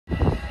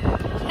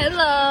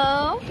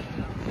Hello.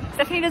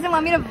 Stephanie doesn't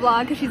want me to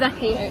vlog because she's a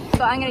hater,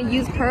 so I'm gonna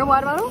use her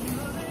water bottle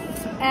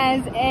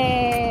as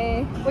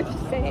a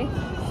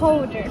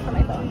holder for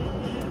my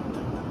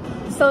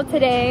phone. So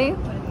today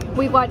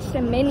we watched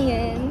the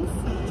Minions.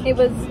 It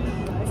was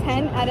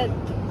 10 out of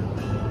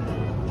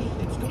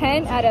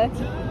 10.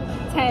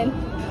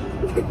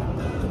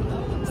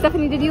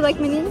 Stephanie, did you like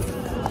Minions?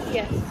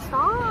 Yes.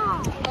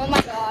 Stop. Oh my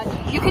god.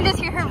 You can just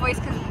hear her voice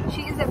because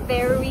she is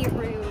very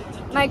rude.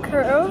 My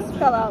curls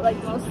fell out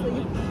like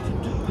mostly.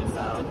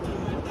 So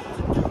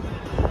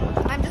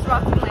I'm just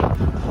rocking like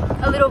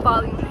a little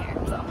volume hair.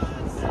 So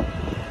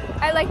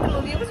I liked the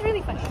movie. It was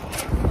really funny.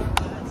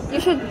 You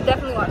should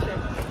definitely watch it.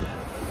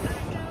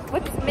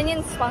 What's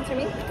Minions sponsor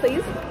me,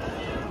 please?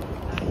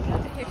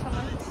 Here's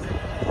someone.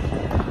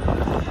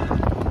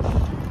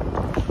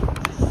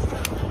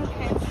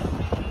 Okay.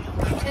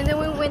 And then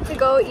we went to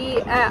go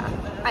eat at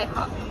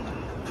IHOP,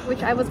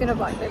 which I was gonna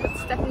vlog there, but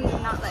Stephanie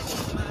did not let me.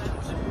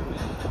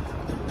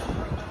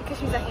 Because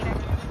she's a hater.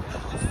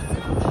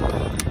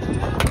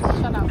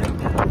 Shut up.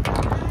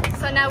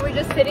 So now we're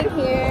just sitting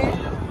here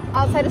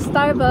outside of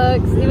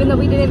Starbucks, even though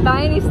we didn't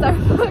buy any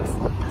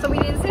Starbucks. So we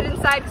didn't sit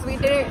inside because we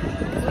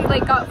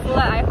like got full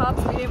at IHOP,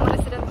 so we didn't want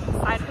to sit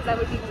inside because that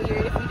would be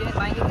weird if we didn't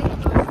buy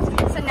anything.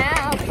 So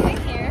now we're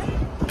sitting here,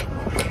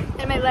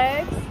 and my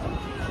legs,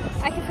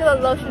 I can feel a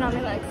lotion on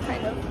my legs,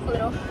 kind of, a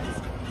little.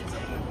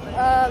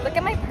 Look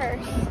at my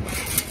purse.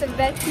 It's a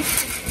Venti.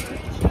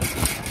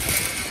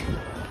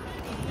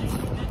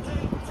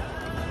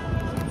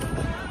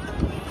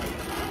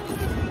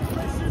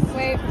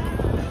 Wait,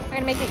 I'm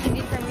gonna make it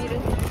easy for me to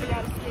figure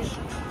out how to see.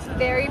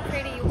 Very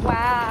pretty.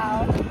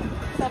 Wow.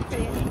 So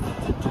pretty.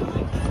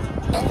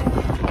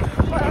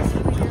 What else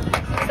did we do?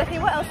 Stephanie,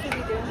 what else did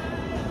we do?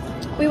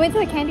 We went to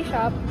the candy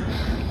shop.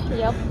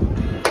 Yep.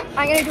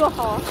 I'm gonna do a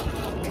haul.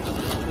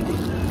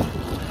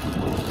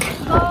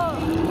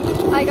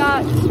 Oh, I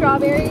got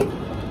strawberry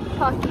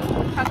Pocky.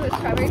 Chocolate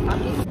strawberry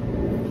Pocky.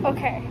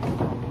 Okay.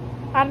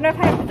 I don't know if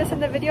I put this in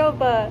the video,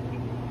 but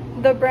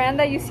the brand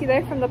that you see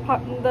there from the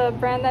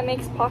brand that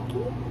makes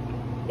Pocky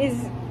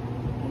is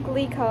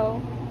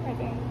Glico, I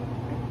think.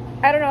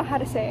 I don't know how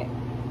to say it.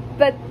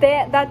 But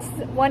that's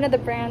one of the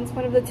brands,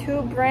 one of the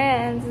two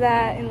brands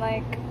that in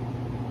like,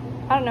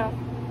 I don't know,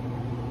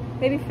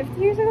 maybe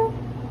 50 years ago?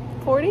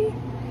 40?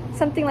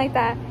 Something like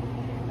that.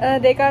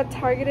 They got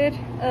targeted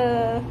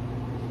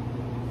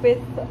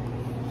with,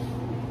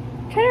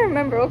 I'm trying to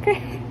remember,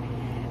 okay?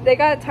 They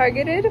got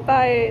targeted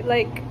by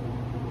like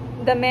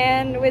the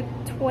man with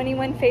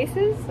 21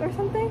 faces or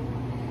something.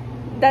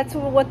 That's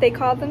what they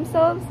called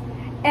themselves.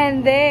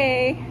 And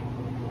they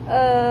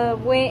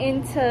went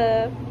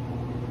into,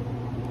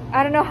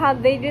 I don't know how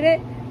they did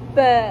it,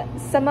 but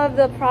some of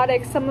the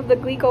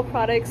Glico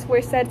products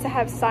were said to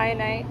have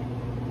cyanide.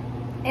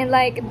 And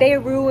like they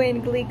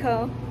ruined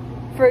Glico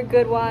for a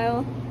good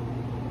while.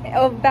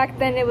 Oh, back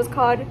then it was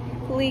called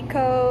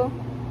Glico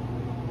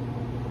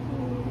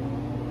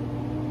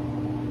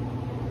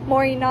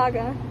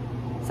Morinaga,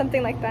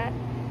 something like that.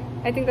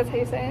 I think that's how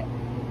you say it.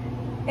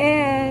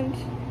 And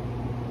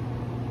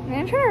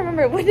I'm trying to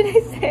remember, what did I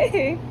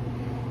say?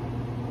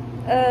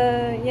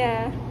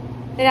 Yeah.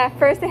 And at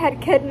first they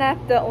had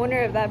kidnapped the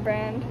owner of that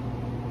brand.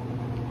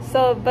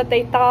 So, but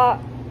they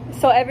thought,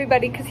 so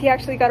everybody, because he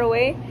actually got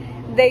away,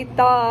 they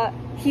thought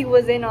he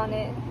was in on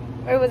it.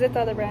 Or was it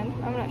the other brand?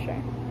 I'm not sure.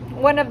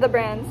 One of the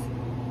brands.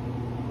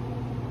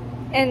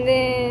 And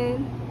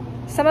then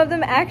some of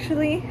them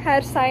actually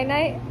had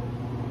cyanide,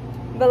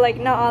 but like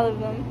not all of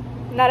them.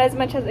 Not as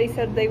much as they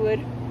said they would.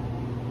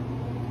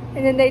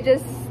 And then they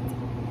just,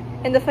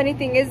 and the funny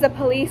thing is the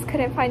police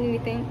couldn't find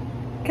anything.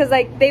 Because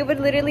like they would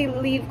literally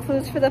leave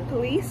clues for the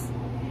police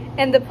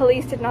and the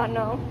police did not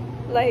know.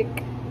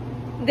 Like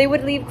they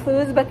would leave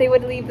clues, but they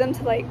would leave them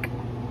to like,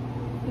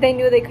 they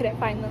knew they couldn't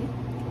find them.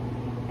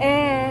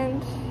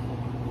 And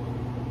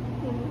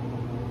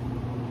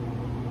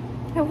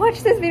I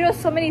watched this video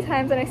so many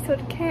times and I still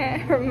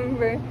can't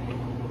remember.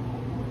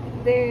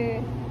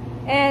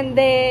 And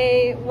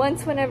they,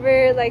 once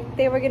whenever like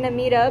they were gonna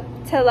meet up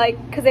to like,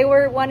 cause they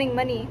were wanting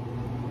money.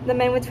 The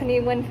men with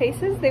 21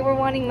 faces, they were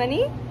wanting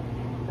money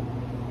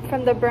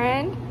from the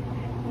brand.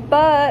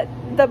 But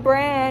the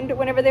brand,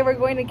 whenever they were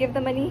going to give the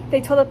money, they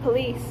told the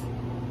police.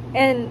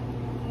 And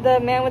the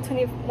man with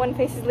 21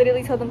 faces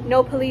literally told them,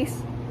 no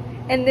police.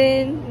 And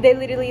then they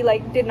literally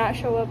like did not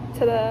show up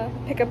to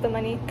pick up the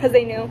money because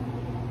they knew.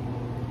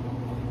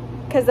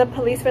 Because the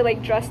police were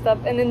like dressed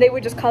up and then they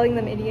were just calling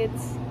them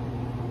idiots.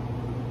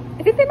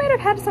 I think they might have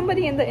had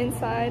somebody in the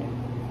inside.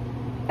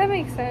 That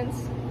makes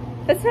sense.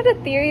 That's not a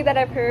theory that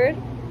I've heard,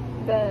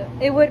 but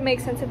it would make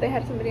sense if they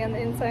had somebody on the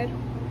inside.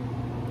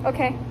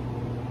 Okay.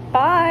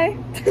 Bye.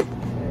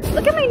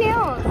 Look at my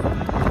nails.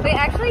 Wait,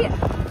 actually,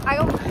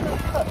 I'll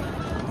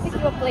pick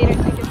you up later so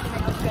you can see my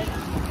nails good.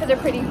 Because they're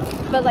pretty,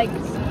 but like,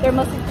 they're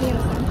mostly clean.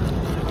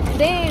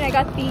 Then I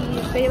got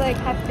these. They like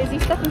have fizzy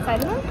stuff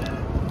inside of them.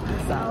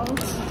 So,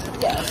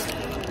 yeah.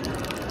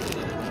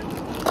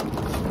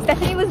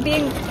 Stephanie was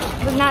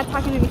not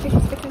talking to me because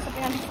she's fixing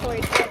something on her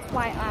story, so that's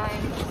why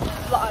I'm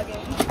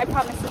vlogging. I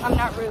promise to I'm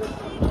not rude.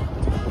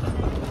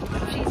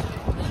 She is.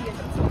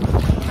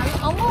 I'm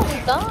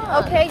almost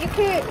done. Okay, you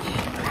can.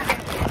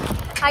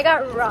 I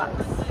got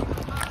rocks.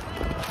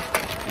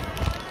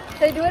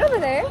 Should I do it over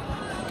there?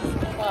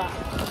 What?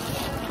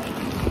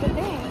 The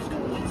thing.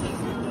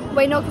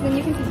 Wait, no, because then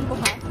you can see people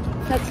hot.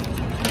 That's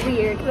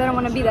weird, because I don't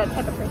want to be that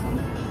type of person.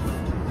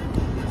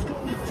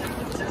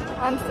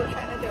 I'm still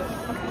trying to do it.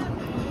 Okay.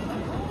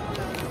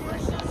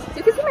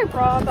 You can see my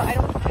bra, but I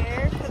don't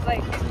care, because,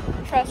 like,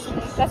 trust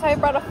me. That's why I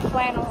brought a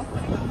flannel.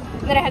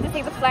 And then I had to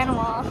take the flannel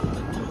off,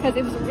 because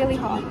it was really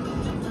hot.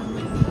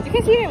 You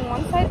can see it on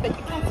one side, but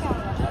you can't see on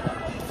the other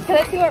side. Okay,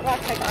 let's see what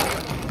rocks I got.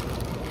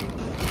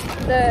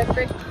 The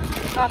brick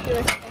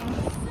Oculus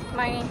thing.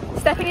 My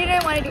Stephanie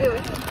didn't want to do it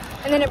with me.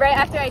 And then right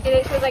after I did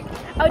it, she was like,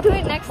 I'll do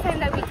it next time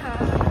that we come.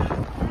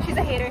 She's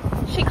a hater.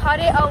 She called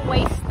it a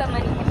waste of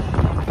money.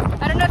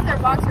 I don't know if they're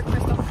rocks or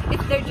crystals.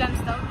 If they're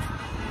gemstones.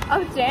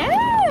 Oh,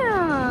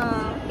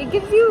 damn. It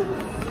gives you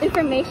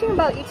information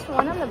about each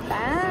one on the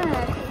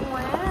back.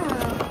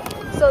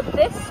 Wow. So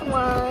this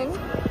one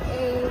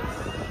is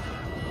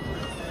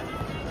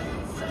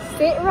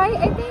Sit Right,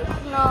 I think?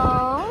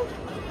 No.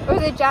 Or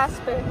the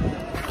Jasper.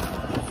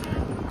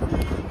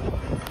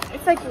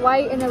 It's like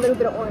white and a little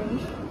bit of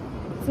orange.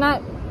 It's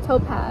not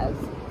topaz.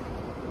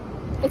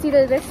 It's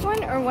either this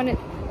one or one.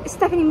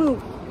 Stephanie,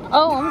 move.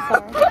 Oh, I'm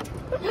sorry.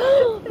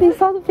 They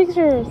saw the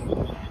pictures.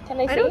 Can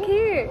they see? I don't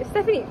care.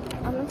 Stephanie.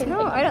 I'm not taking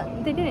No, I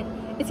don't. They didn't.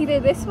 It's either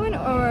this one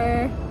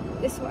or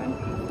this one.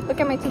 Look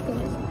at my two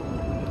fingers.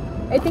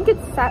 I think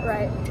it's Sat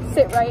Right.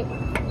 Sit Right.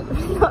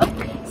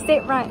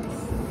 Sit Right.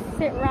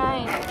 Sit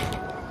Right.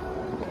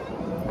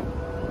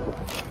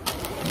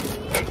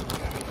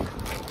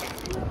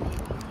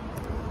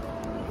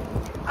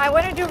 I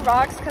want to do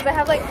rocks because I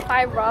have like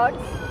 5 rocks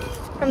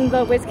from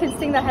the WizKids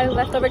thing that I had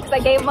left over because I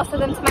gave most of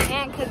them to my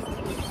aunt because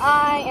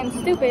I am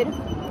stupid.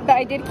 But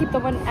I did keep the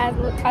one as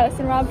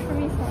Allison robbed for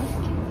me. So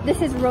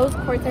this is rose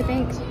quartz, I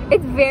think.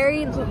 It's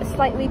very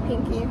slightly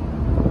pinky.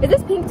 Is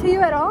this pink to you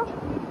at all,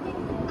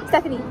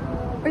 Stephanie?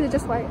 Or is it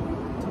just white?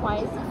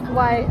 White.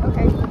 White.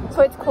 Okay.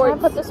 So it's quartz. Can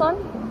I put this on?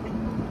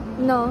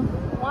 No.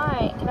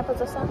 Why? Can I put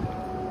this on?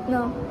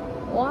 No.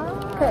 Why?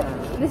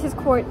 This is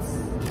quartz.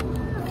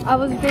 I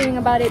was reading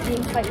about it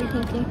being slightly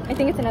pinky. I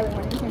think it's another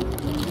one in here.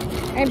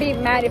 I'd be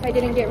mad if I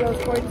didn't get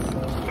rose quartz.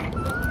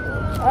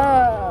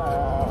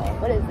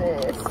 What is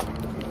this?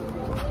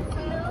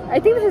 I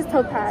think this is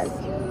topaz.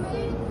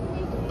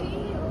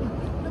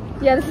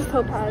 Yeah, this is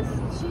topaz.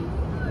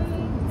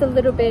 It's a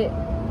little bit,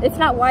 it's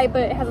not white,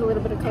 but it has a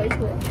little bit of color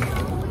to it.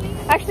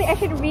 Actually, I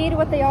should read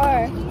what they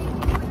are.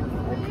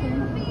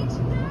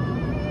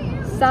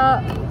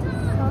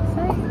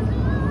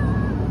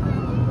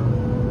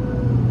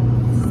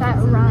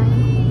 Saturine.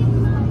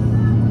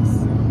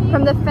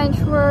 From the French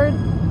word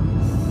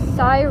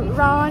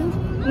Siron,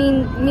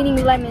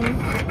 meaning lemon.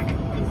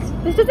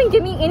 This doesn't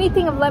give me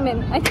anything of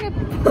lemon. I think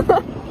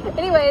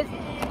anyways,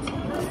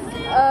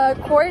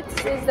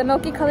 quartz is the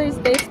milky colors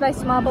based by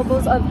small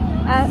bubbles of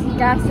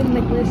gas and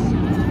liquid.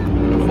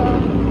 So,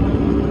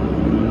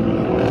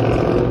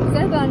 is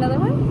that another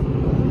one?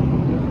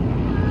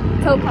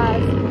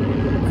 Topaz.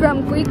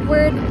 From Greek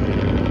word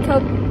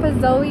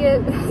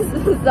topazoia.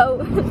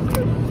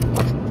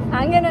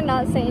 I'm gonna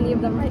not say any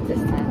of them right this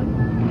time.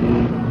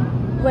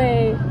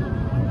 Wait.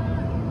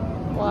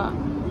 What?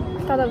 I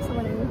thought that was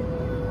someone new.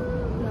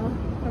 No,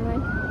 never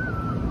mind. I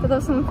thought that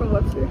was someone from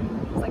Webster. I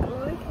was like, oh,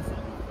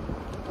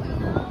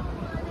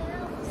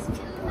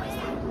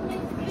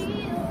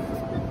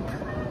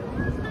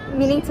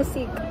 meaning to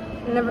seek.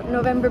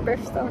 November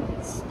birthstone.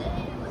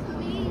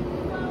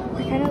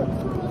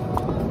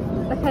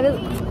 I kind of,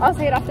 I'll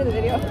say it after the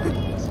video.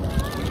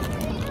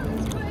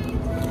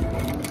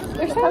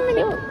 There's so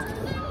many.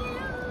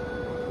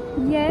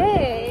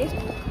 Yay!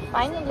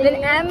 Finally.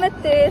 Then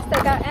amethyst.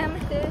 I got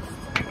amethyst.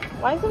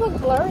 Why does it look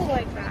blurry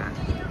like that?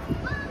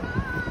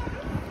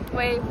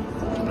 Wait.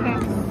 Okay.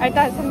 I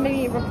thought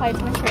somebody replied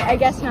to my shirt. I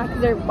guess not,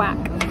 because they're whack.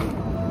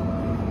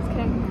 Just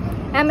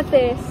kidding.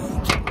 Amethyst.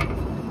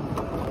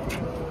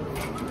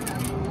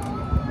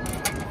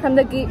 From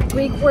the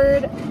Greek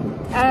word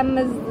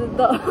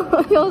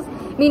amazos,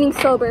 meaning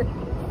sober.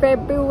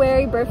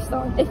 February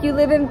birthstone. If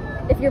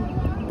you're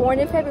born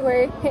in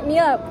February, hit me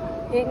up.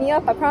 Hit me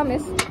up, I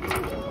promise.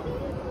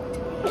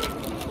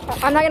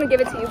 I'm not gonna give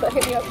it to you, but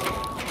hit me up.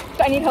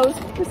 I need hoes.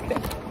 Just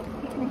kidding.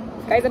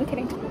 Guys, I'm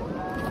kidding.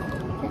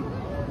 Okay.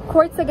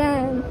 Quartz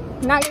again.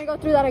 I'm not gonna go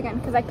through that again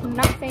because I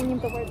cannot say any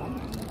of the words on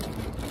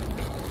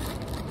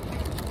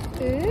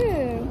here.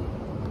 Ooh.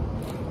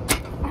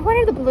 I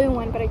wanted the blue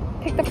one, but I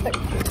picked up the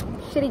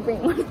shitty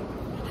green one.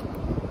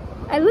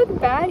 I look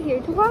bad here.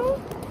 Do I?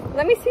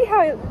 Let me see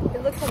how it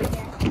looks over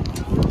here.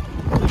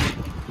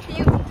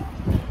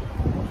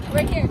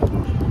 Right here.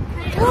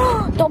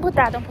 Don't put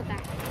that, don't put that.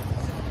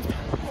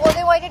 Well,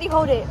 then why did he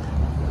hold it? I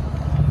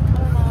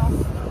don't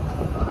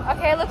know.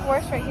 Okay, I look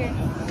worse right here.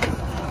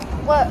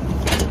 What?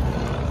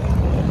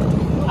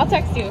 I'll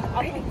text you.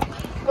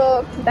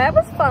 Well, that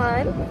was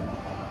fun.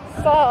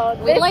 So,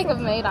 We like have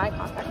made eye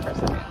contact for a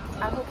second.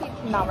 I hope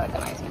he not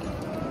recognize me.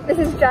 This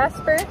is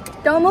Jasper.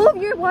 Don't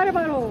move your water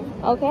bottle.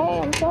 Okay,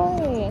 I'm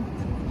sorry.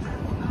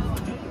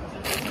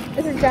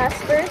 This is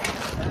Jasper.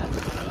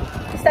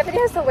 Stephanie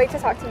has to wait to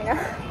talk to me now.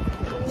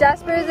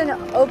 Jasper is an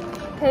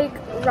opaque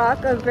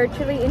rock of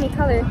virtually any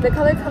color. The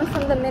color comes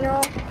from the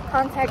mineral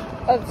contact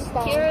of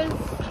stone. Here's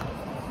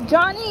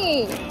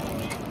Johnny.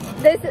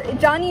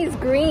 Johnny is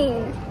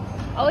green.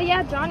 Oh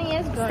yeah, Johnny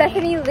is green.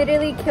 Stephanie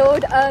literally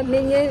killed a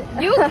minion.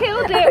 You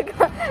killed it.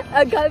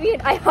 A gummy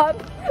and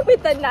IHOP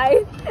with a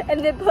knife,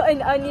 and then put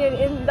an onion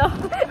in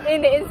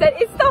the inside.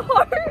 It's the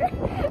heart.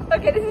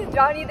 Okay, this is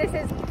Johnny. This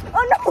is.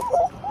 Oh no!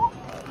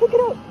 Pick it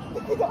up.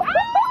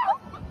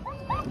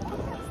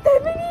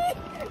 Stephanie,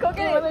 go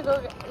get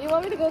it. You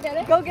want me to go get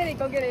it? Go get it.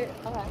 Go get it.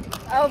 Okay.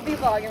 I'll be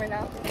vlogging right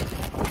now.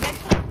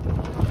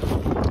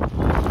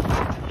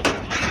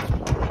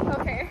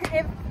 Okay,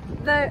 if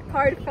the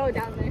card fell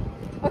down there.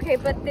 Okay,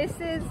 but this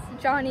is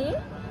Johnny.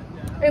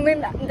 And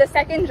when the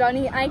second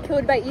Johnny I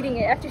killed by eating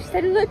it after she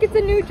said, look, it's a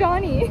new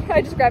Johnny.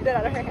 I just grabbed it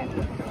out of her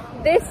hand.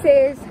 This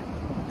is,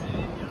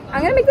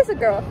 I'm gonna make this a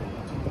girl.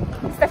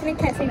 Stephanie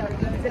can't say no to me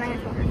because then I'm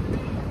gonna kill her.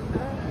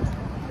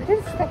 Where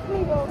did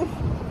Stephanie go?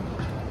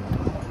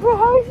 Bro,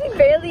 how is she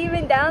barely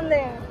even down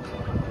there?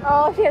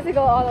 Oh, she has to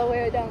go all the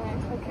way down there.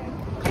 Okay.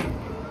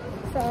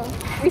 So,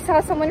 we saw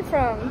someone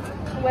from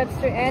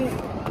Webster and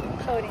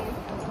Cody.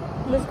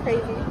 It was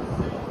crazy.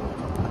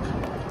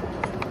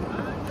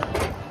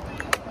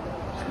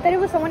 I thought it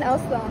was someone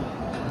else though.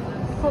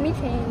 Homie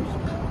changed.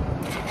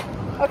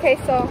 Okay,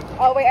 so,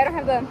 oh wait, I don't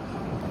have the,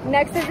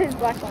 next is his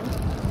black one.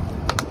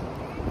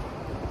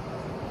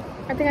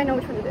 I think I know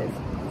which one it is.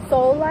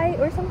 Soul Light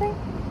or something?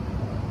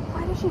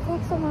 Why did she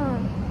take so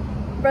long?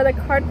 Bro, the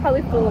card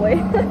probably flew away.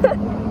 Dude,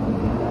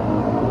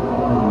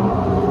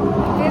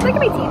 look at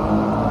my teeth.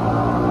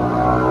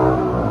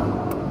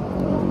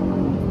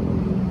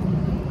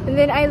 And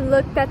then I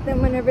looked at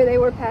them whenever they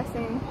were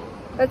passing.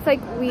 That's like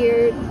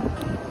weird.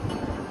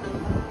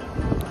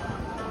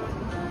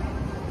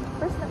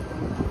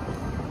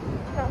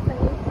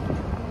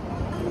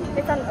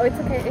 Oh, it's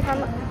okay.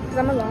 Because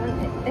I'm alone.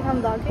 If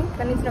I'm vlogging,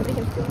 that means nobody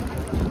can see me.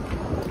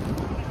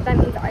 That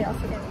means I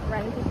also get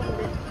random people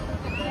with it.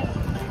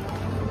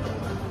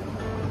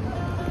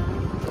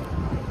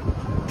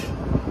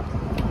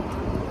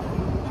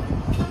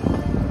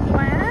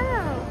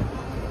 Wow.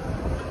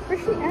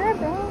 Where's she at,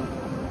 bro?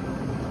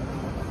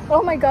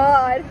 Oh my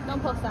god.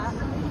 Don't post that.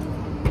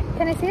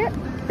 Can I see it?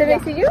 Did I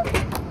see you?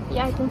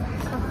 Yeah, I think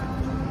so.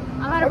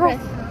 I'm out of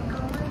breath.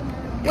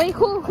 Wait,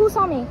 who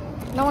saw me?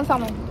 No one saw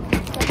me.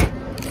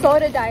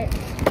 Soda diet.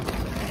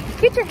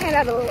 Get your hand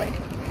out of the way.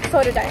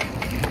 Soda diet.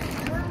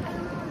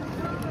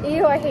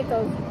 Ew, I hate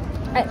those.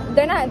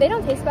 They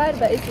don't taste bad,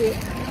 but it's weird.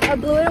 A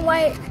blue and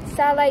white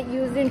satellite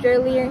used in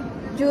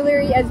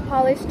jewelry as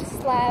polished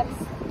slabs.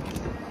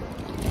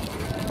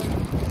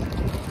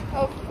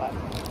 Oh fuck.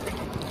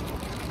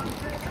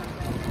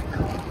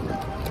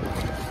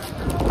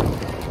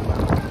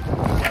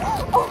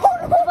 Oh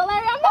no,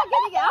 Valeria, I'm not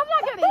getting it. I'm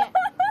not getting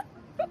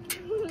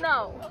it. No.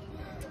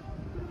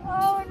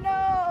 Oh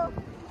no.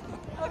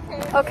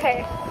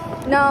 Okay.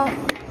 No.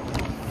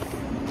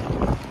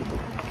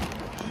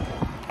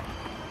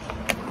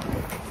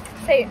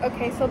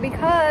 Okay, so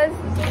because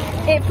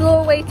it flew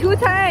away 2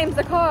 times,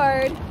 the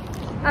card,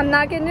 I'm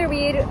not going to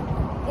read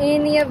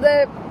any of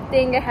the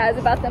thing it has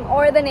about them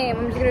or the name.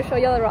 I'm just going to show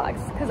you the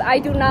rocks because I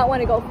do not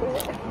want to go for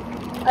it.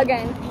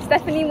 Again,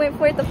 Stephanie went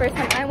for it the first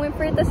time. I went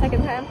for it the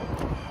second time.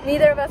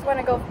 Neither of us want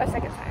to go a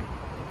second time.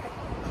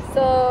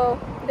 So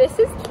this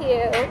is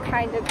cute,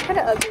 kind of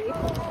ugly.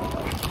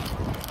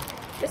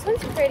 This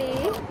one's pretty.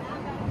 It's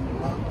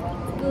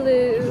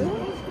blue.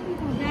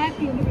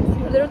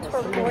 A little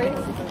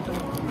turquoise.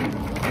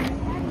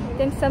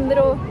 Then some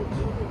little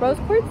rose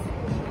quartz.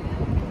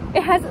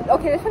 It has,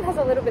 okay, this one has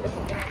a little bit of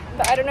pink,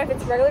 but I don't know if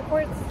it's regular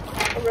quartz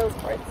or rose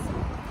quartz.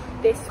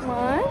 This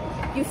one,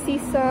 you see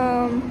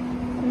some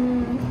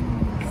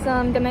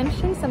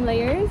dimensions, some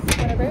layers,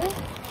 whatever.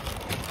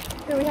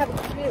 Then we have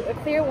a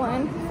clear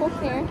one, full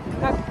clear,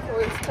 not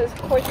quartz, because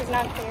quartz is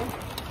not clear.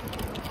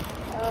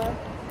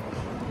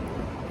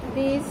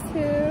 These 2,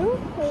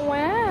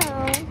 wow.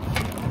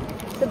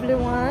 The blue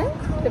one.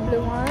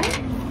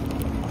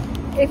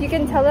 If you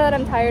can tell that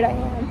I'm tired, I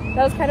am.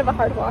 That was kind of a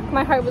hard walk.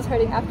 My heart was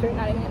hurting after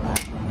not eating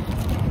that.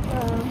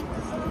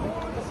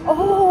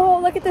 Oh,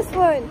 look at this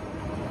one.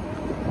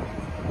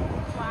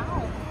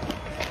 Wow.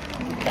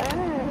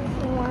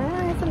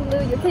 Wow, it's some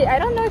blue. Okay, I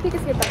don't know if you can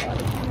see it better on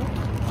the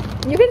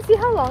camera. You can see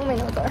how long my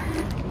nails are.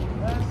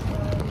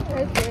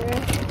 Right there.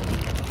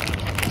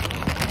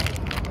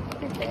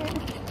 Right there.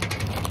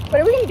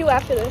 What are we gonna do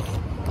after this?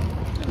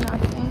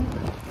 Nothing.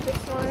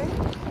 This one.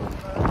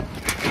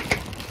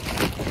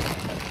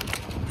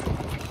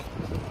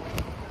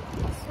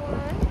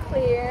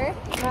 Clear.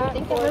 I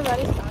think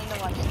everybody's starting to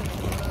watch the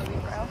movie,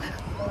 bro.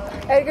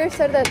 Edgar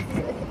said that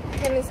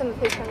him and some of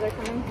his friends are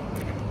coming.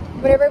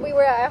 Whenever we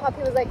were at IHOP,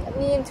 he was like,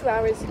 me in 2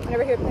 hours.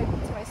 Whenever he would come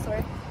to my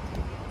store.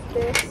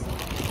 This.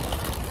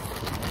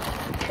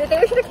 Do you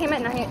think we should have came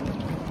at night?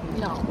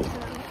 No.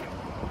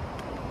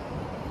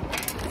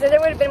 So there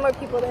would have been more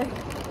people there.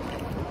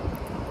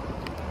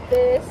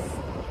 this.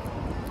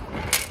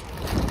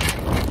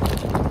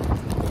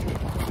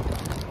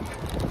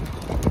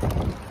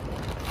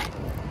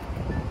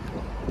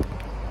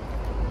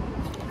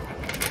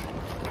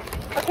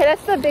 Okay,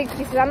 that's the big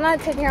pieces. I'm not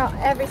taking out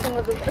every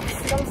single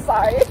piece. I'm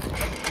sorry.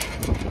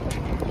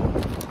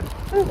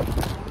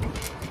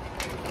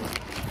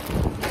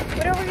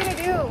 What are we gonna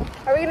do?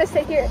 Are we gonna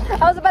sit here?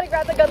 I was about to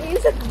grab the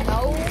gummies.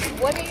 No.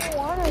 What do you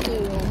want to do?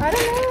 I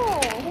don't know.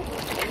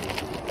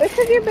 It's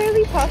because you're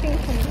barely talking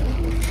to me.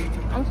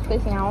 I'm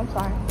spacing out. I'm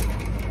sorry.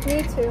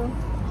 Me too.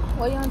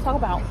 What do you want to talk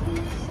about?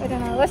 I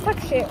don't know. Let's talk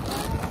shit.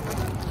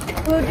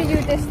 Who do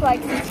you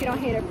dislike since you don't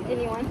hate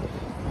anyone?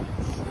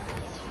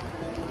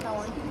 No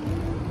one.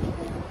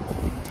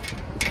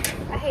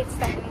 I hate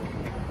Stephanie.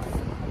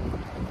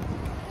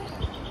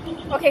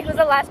 Okay, who's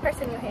the last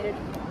person you hated?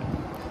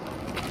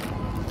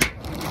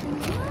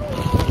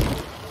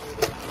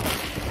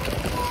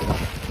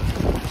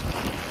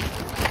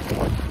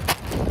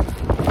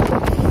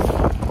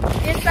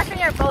 You and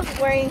Stephanie are both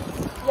wearing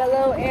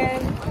yellow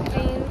and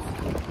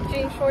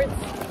jean shorts.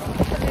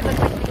 They look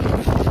like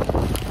jeans.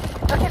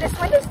 Okay, this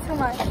one is too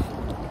much.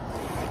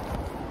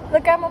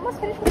 Look, I'm almost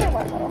finished with my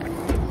water bottle.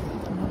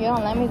 You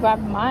don't let me grab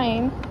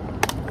mine.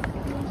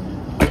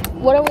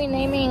 What are we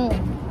naming?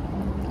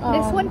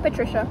 This one,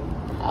 Patricia.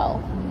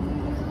 Oh.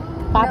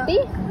 Patty?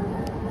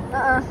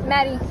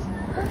 Maddie.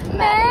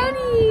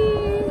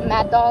 Maddie.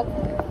 Mad Dog.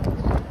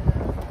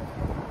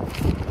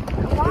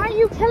 Why are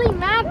you killing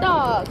Mad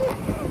Dog?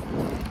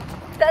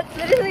 That's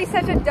literally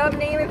such a dumb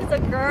name if it's a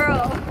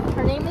girl.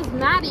 Her name is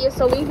Maddie,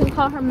 so we can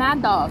call her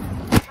Mad Dog.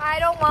 I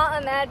don't want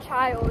a mad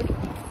child.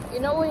 You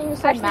know when you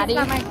said Actually, Maddie?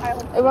 it's not my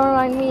child. It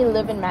reminded me of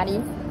Live in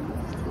Maddie.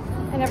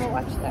 I never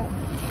watched that.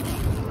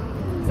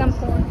 'Cause I'm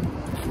poor.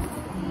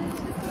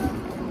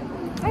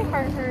 My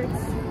heart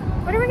hurts.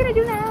 What are we gonna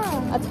do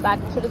now? That's bad.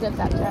 Should have done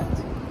that chat.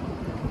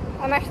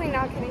 I'm actually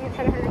not kidding. It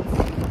kind of hurts.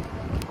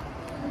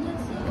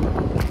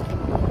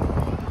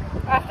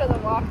 After the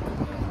walk,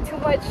 too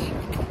much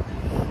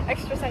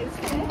exercise.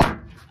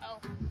 Oh,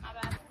 my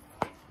bad.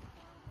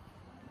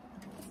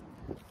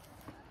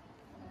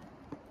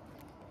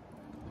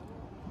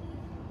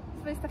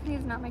 So Stephanie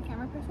is not my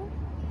camera person?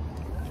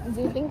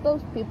 Do you think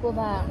those people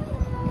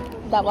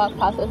that walk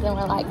past us and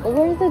were like,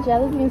 where's the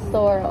jelly bean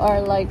store?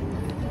 Or like,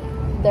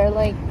 they're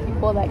like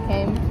people that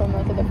came from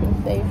like a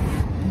different state?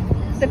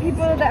 The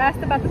people that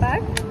asked about the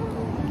bag?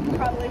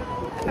 Probably.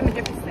 From a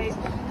different state.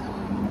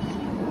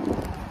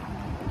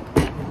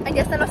 I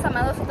guess de los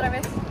amados otra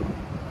vez.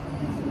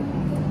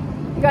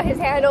 He got his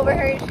hand over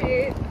her and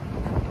shit.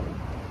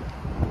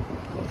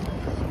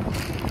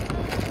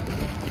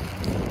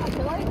 I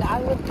feel like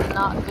I would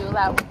not do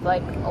that with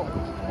like old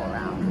people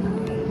around.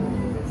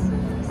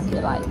 Be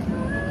like,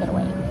 get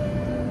away.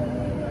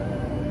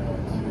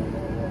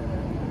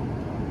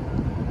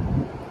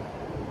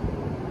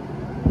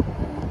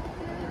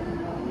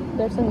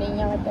 There's a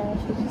niña right there and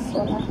she's just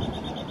sola.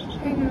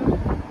 I know.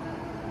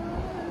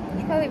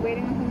 She's probably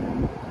waiting on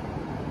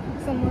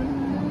someone.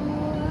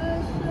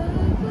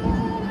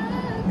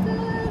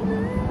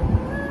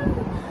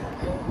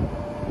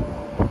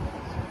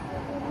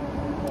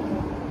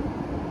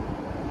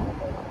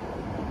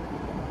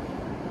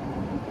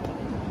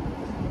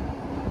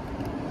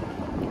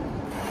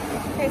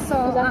 Okay, so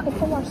Is that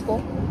from our school?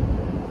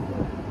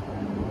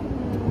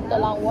 The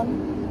long one?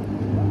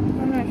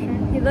 I'm not sure.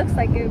 He looks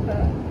like it, but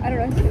I don't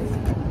know if it is.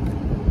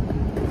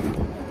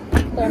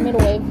 They're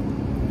middle wave.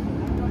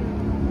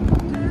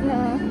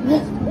 No.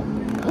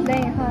 They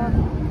ain't, huh?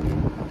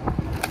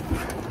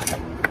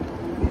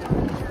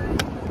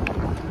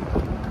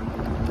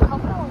 I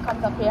hope no one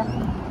comes up here.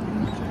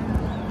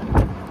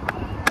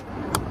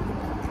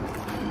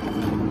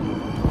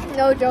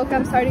 No joke,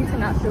 I'm starting to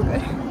not feel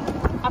good.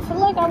 I feel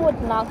like I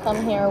would not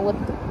come here with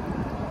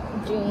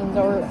jeans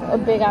or a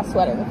big ass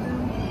sweater.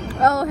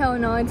 Oh, hell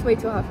no, it's way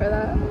too hot for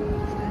that.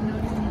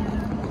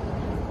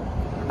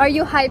 Are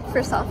you hyped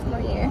for sophomore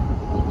year?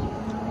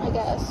 I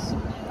guess.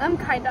 I'm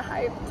kind of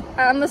hyped.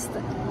 I'm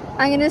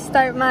gonna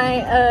start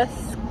my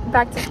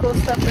back to school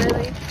stuff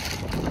early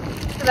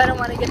because I don't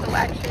want to get the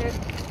whack shit.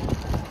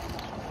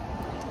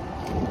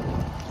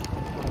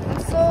 I'm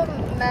so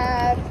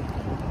mad.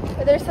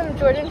 There's some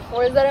Jordan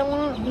 4s that I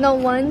want. No,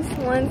 ones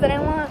that I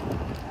want.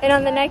 And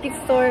on the Nike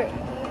store,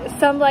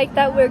 some like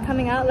that were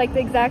coming out, like the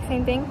exact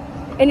same thing.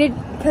 And it,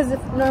 because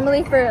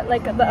normally for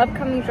like the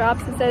upcoming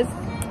drops, it says,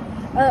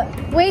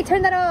 wait,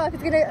 turn that off.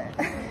 It's gonna.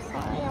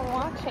 Sorry, I'm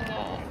watching it.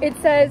 It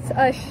says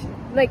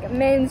like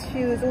men's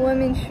shoes,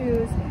 women's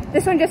shoes.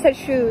 This one just said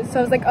shoes, so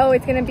I was like, oh,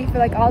 it's gonna be for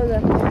like all of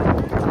them.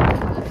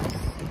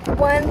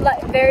 One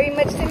like very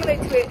much similar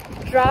to it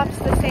drops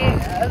the same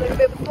a little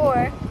bit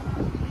before,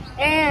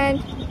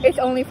 and it's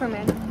only for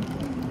men.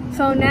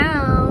 So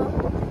now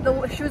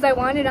the shoes I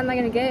wanted, I'm not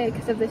gonna get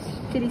because of this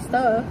shitty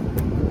stuff.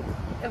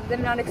 Of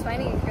them not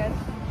explaining it good.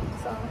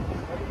 So.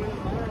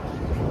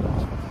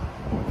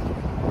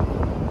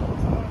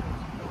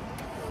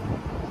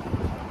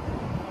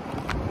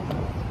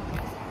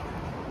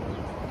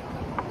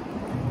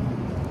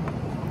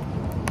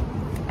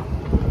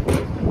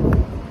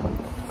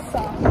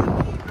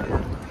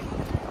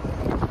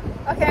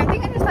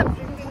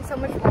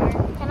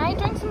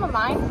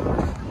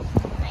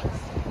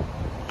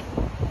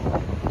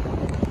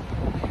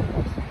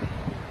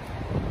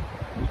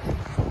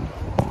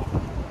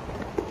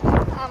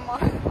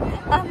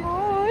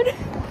 Amor.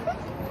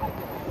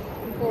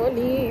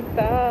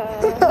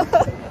 Bonita.